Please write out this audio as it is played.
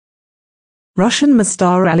Russian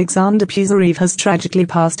star Alexander Pisarev has tragically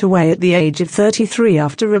passed away at the age of 33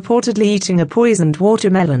 after reportedly eating a poisoned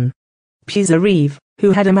watermelon. Pisarev,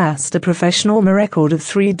 who had amassed a professional record of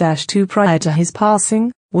 3-2 prior to his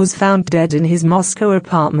passing, was found dead in his Moscow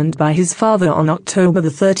apartment by his father on October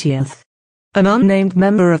 30th. An unnamed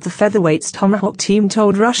member of the featherweight's Tomahawk team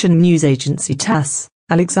told Russian news agency TASS,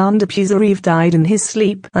 Alexander Pisarev died in his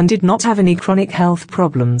sleep and did not have any chronic health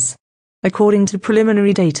problems. According to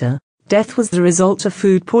preliminary data, death was the result of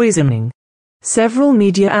food poisoning. Several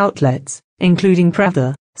media outlets, including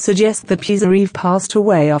Pravda, suggest that Pisarev passed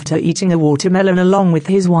away after eating a watermelon along with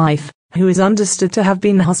his wife, who is understood to have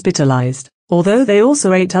been hospitalized, although they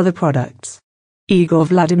also ate other products. Igor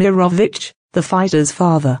Vladimirovich, the fighter's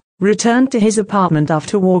father, returned to his apartment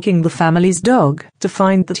after walking the family's dog to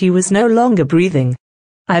find that he was no longer breathing.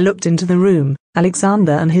 "I looked into the room.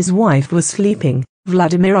 Alexander and his wife were sleeping,"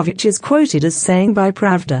 Vladimirovich is quoted as saying by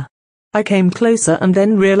Pravda. "I came closer and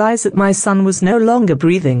then realized that my son was no longer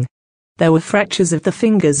breathing. There were fractures of the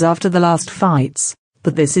fingers after the last fights,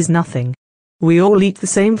 but this is nothing. We all eat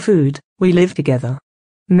the same food, we live together.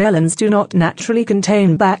 Melons do not naturally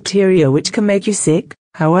contain bacteria which can make you sick,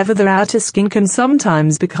 however their outer skin can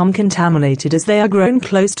sometimes become contaminated as they are grown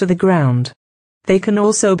close to the ground. They can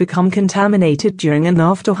also become contaminated during and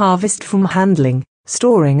after harvest from handling,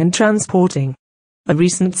 storing and transporting. A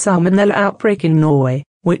recent salmonella outbreak in Norway,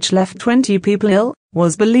 which left 20 people ill,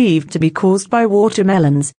 was believed to be caused by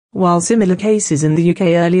watermelons, while similar cases in the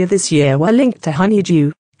UK earlier this year were linked to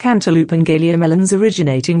honeydew, cantaloupe and galia melons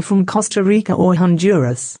originating from Costa Rica or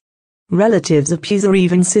Honduras. Relatives of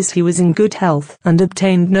Pisarev insist he was in good health and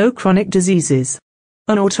obtained no chronic diseases.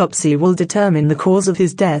 An autopsy will determine the cause of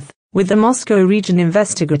his death, with the Moscow Region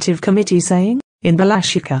Investigative Committee saying, in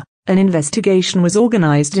Balashikha, an investigation was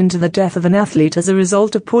organized into the death of an athlete as a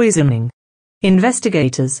result of poisoning.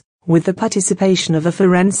 Investigators, with the participation of a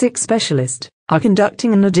forensic specialist, are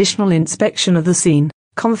conducting an additional inspection of the scene,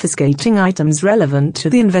 confiscating items relevant to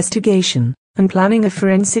the investigation, and planning a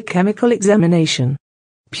forensic chemical examination.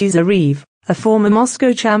 Pisarev, a former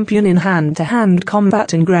Moscow champion in hand-to-hand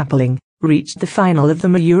combat and grappling, reached the final of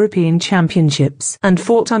the European Championships and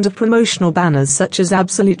fought under promotional banners such as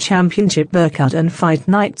Absolute Championship Burkhardt and Fight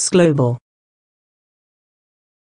Nights Global.